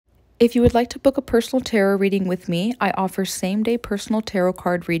If you would like to book a personal tarot reading with me, I offer same-day personal tarot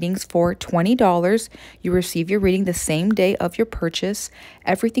card readings for $20. You receive your reading the same day of your purchase.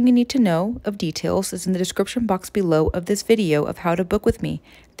 Everything you need to know of details is in the description box below of this video of how to book with me.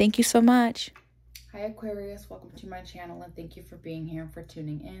 Thank you so much. Hi Aquarius, welcome to my channel and thank you for being here and for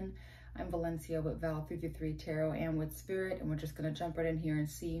tuning in. I'm Valencia with Val 333 Tarot and with Spirit, and we're just going to jump right in here and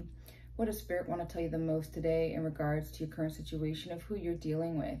see what does Spirit want to tell you the most today in regards to your current situation of who you're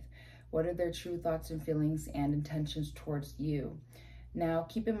dealing with. What are their true thoughts and feelings and intentions towards you? Now,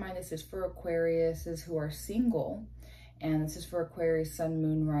 keep in mind, this is for Aquariuses who are single, and this is for Aquarius, Sun,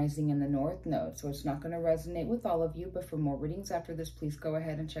 Moon, Rising in the North Node. So it's not going to resonate with all of you, but for more readings after this, please go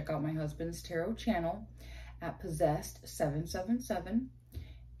ahead and check out my husband's tarot channel at Possessed777.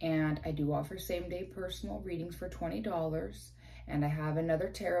 And I do offer same-day personal readings for $20. And I have another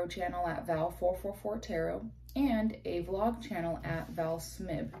tarot channel at Val444 Tarot and a vlog channel at Val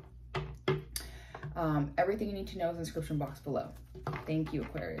Smib. Everything you need to know is in the description box below. Thank you,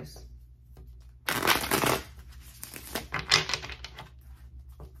 Aquarius.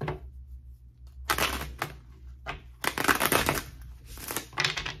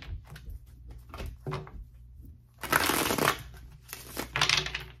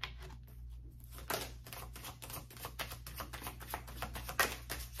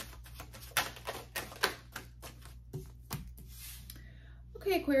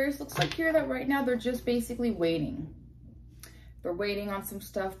 Okay, Aquarius, looks like here that right now they're just basically waiting. They're waiting on some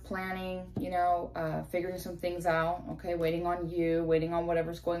stuff, planning, figuring some things out, okay? Waiting on you, waiting on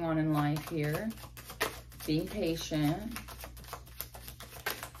whatever's going on in life here. Being patient.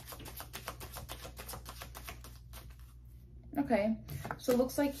 Okay, so it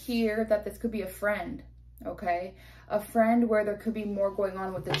looks like here that this could be a friend, okay? A friend where there could be more going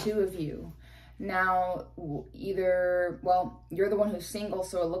on with the two of you. Now, you're the one who's single,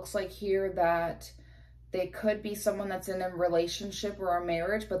 so it looks like here that they could be someone that's in a relationship or a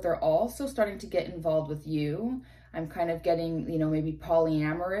marriage, but they're also starting to get involved with you. I'm kind of getting, maybe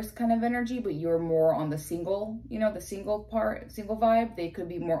polyamorous kind of energy, but you're more on the single, the single vibe. They could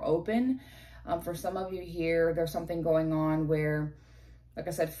be more open. For some of you here, there's something going on where, like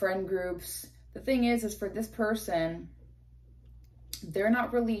I said, friend groups. The thing is for this person, they're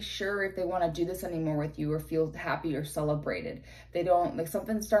not really sure if they want to do this anymore with you or feel happy or celebrated. They don't, like,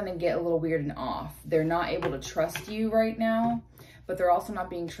 something's starting to get a little weird and off. They're not able to trust you right now, but they're also not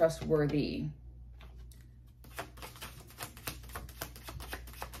being trustworthy.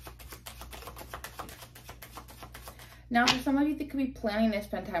 Now, for some of you, they could be planning to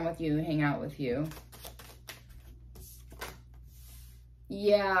spend time with you and hang out with you.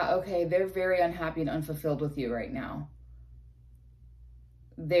 Yeah, okay, they're very unhappy and unfulfilled with you right now.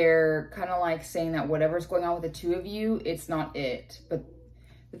 They're kind of like saying that whatever's going on with the two of you, it's not it. But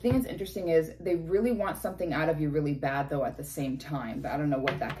the thing that's interesting is they really want something out of you really bad, though, at the same time. But I don't know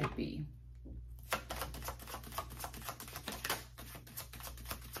what that could be.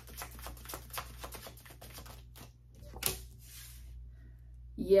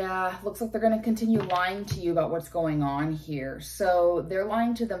 Yeah, looks like they're going to continue lying to you about what's going on here. So they're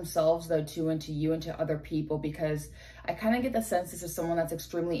lying to themselves, though, too, and to you and to other people, because I kind of get the sense this is someone that's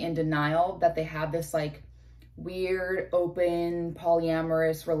extremely in denial, that they have this like weird, open,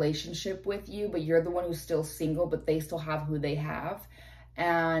 polyamorous relationship with you, but you're the one who's still single, but they still have who they have.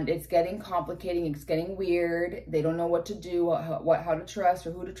 And it's getting complicating. It's getting weird. They don't know what to do, how to trust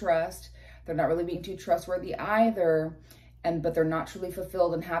or who to trust. They're not really being too trustworthy either. But they're not truly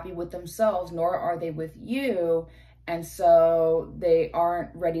fulfilled and happy with themselves, nor are they with you. And so they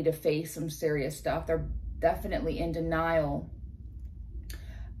aren't ready to face some serious stuff. They're definitely in denial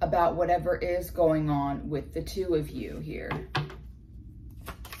about whatever is going on with the two of you here.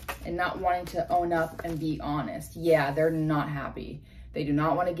 And not wanting to own up and be honest. Yeah, they're not happy. They do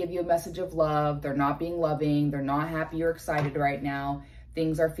not want to give you a message of love. They're not being loving. They're not happy or excited right now.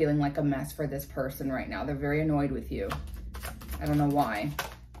 Things are feeling like a mess for this person right now. They're very annoyed with you. I don't know why,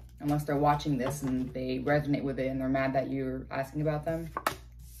 unless they're watching this and they resonate with it and they're mad that you're asking about them.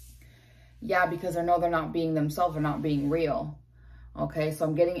 Yeah, because I know they're not being themselves, they're not being real. Okay, so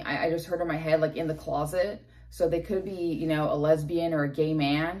I'm getting, I just heard in my head, like in the closet. So they could be, a lesbian or a gay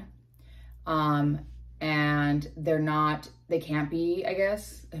man. And they're not, they can't be, I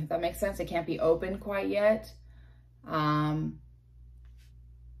guess, if that makes sense. They can't be open quite yet.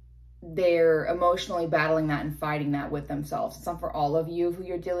 They're emotionally battling that and fighting that with themselves. It's not for all of you who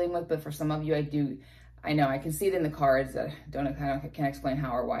you're dealing with, but for some of you, I know, I can see it in the cards. I can't explain how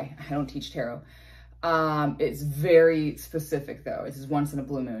or why. I don't teach tarot. It's very specific though. It's just once in a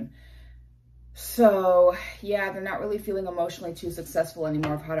blue moon. So yeah, they're not really feeling emotionally too successful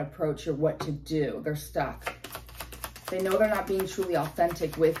anymore of how to approach or what to do. They're stuck. They know they're not being truly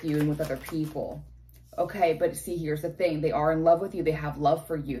authentic with you and with other people. Okay, but see, here's the thing. They are in love with you. They have love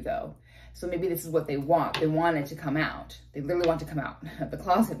for you, though. So maybe this is what they want. They want it to come out. They literally want to come out of the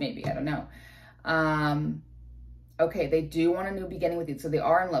closet, maybe. I don't know. Okay, they do want a new beginning with you. So they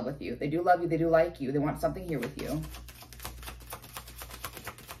are in love with you. They do love you. They do like you. They want something here with you.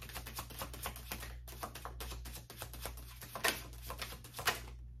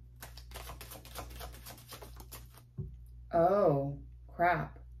 Oh,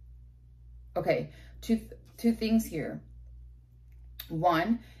 crap. Okay, two things here.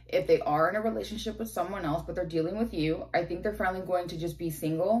 One, if they are in a relationship with someone else, but they're dealing with you, I think they're finally going to just be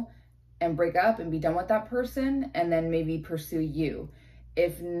single and break up and be done with that person and then maybe pursue you.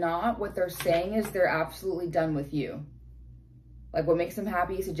 If not, what they're saying is they're absolutely done with you. Like, what makes them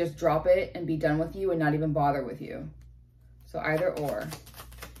happy is to just drop it and be done with you and not even bother with you. So either or.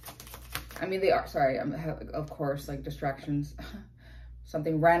 I mean, they are, sorry, of course, like distractions.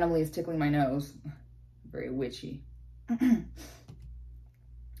 Something randomly is tickling my nose. Very witchy.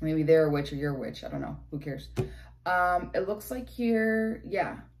 Maybe they're a witch or you're a witch. I don't know. Who cares? It looks like here,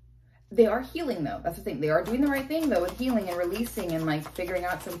 yeah. They are healing, though. That's the thing. They are doing the right thing, though, with healing and releasing and, like, figuring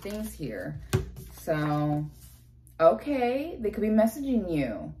out some things here. So, okay. They could be messaging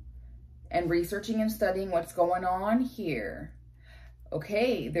you and researching and studying what's going on here.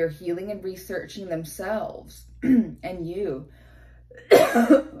 Okay. They're healing and researching themselves and you.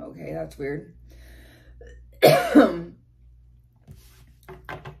 Okay, that's weird.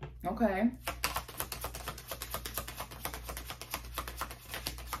 Okay.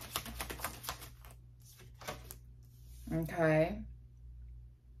 Okay.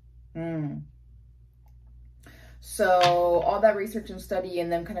 So all that research and study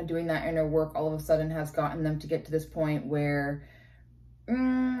and them kind of doing that inner work all of a sudden has gotten them to get to this point where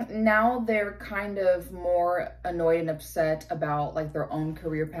now they're kind of more annoyed and upset about like their own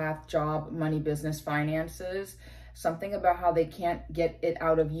career path, job, money, business, finances. Something about how they can't get it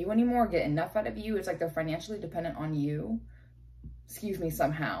out of you anymore, get enough out of you. It's like they're financially dependent on you. Excuse me,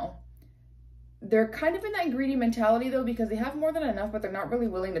 somehow. They're kind of in that greedy mentality though, because they have more than enough, but they're not really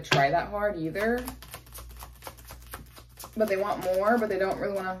willing to try that hard either. But they want more, but they don't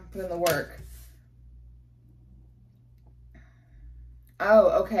really want to put in the work.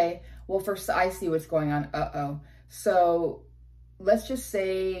 Oh, okay. Well, first, I see what's going on. Uh-oh. So let's just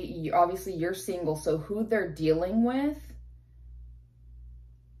say, obviously, you're single. So who they're dealing with,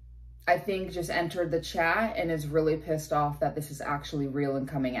 I think, just entered the chat and is really pissed off that this is actually real and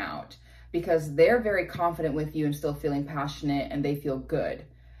coming out. Because they're very confident with you and still feeling passionate and they feel good.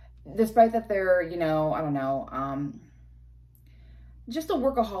 Despite that they're, you know, I don't know, just a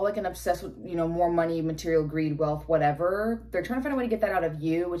workaholic and obsessed with, you know, more money, material, greed, wealth, whatever. They're trying to find a way to get that out of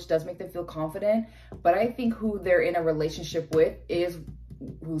you, which does make them feel confident. But I think who they're in a relationship with is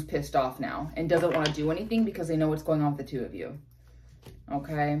who's pissed off now and doesn't want to do anything because they know what's going on with the two of you.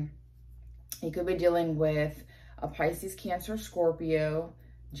 Okay. You could be dealing with a Pisces, Cancer, Scorpio,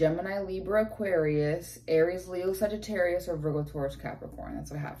 Gemini, Libra, Aquarius, Aries, Leo, Sagittarius, or Virgo, Taurus, Capricorn.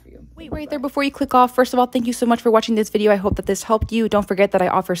 That's what I have for you. Wait right there before you click off. First of all, thank you so much for watching this video. I hope that this helped you. Don't forget that I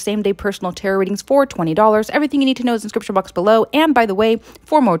offer same-day personal tarot readings for $20. Everything you need to know is in the description box below. And by the way,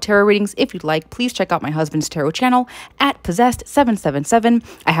 for more tarot readings, if you'd like, please check out my husband's tarot channel at Possessed777.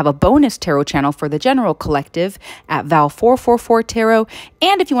 I have a bonus tarot channel for the general collective at Val444 Tarot.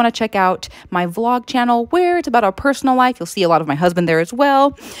 And if you want to check out my vlog channel where it's about our personal life, you'll see a lot of my husband there as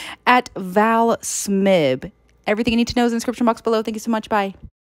well, at Val Smib. Everything you need to know is in the description box below. Thank you so much. Bye.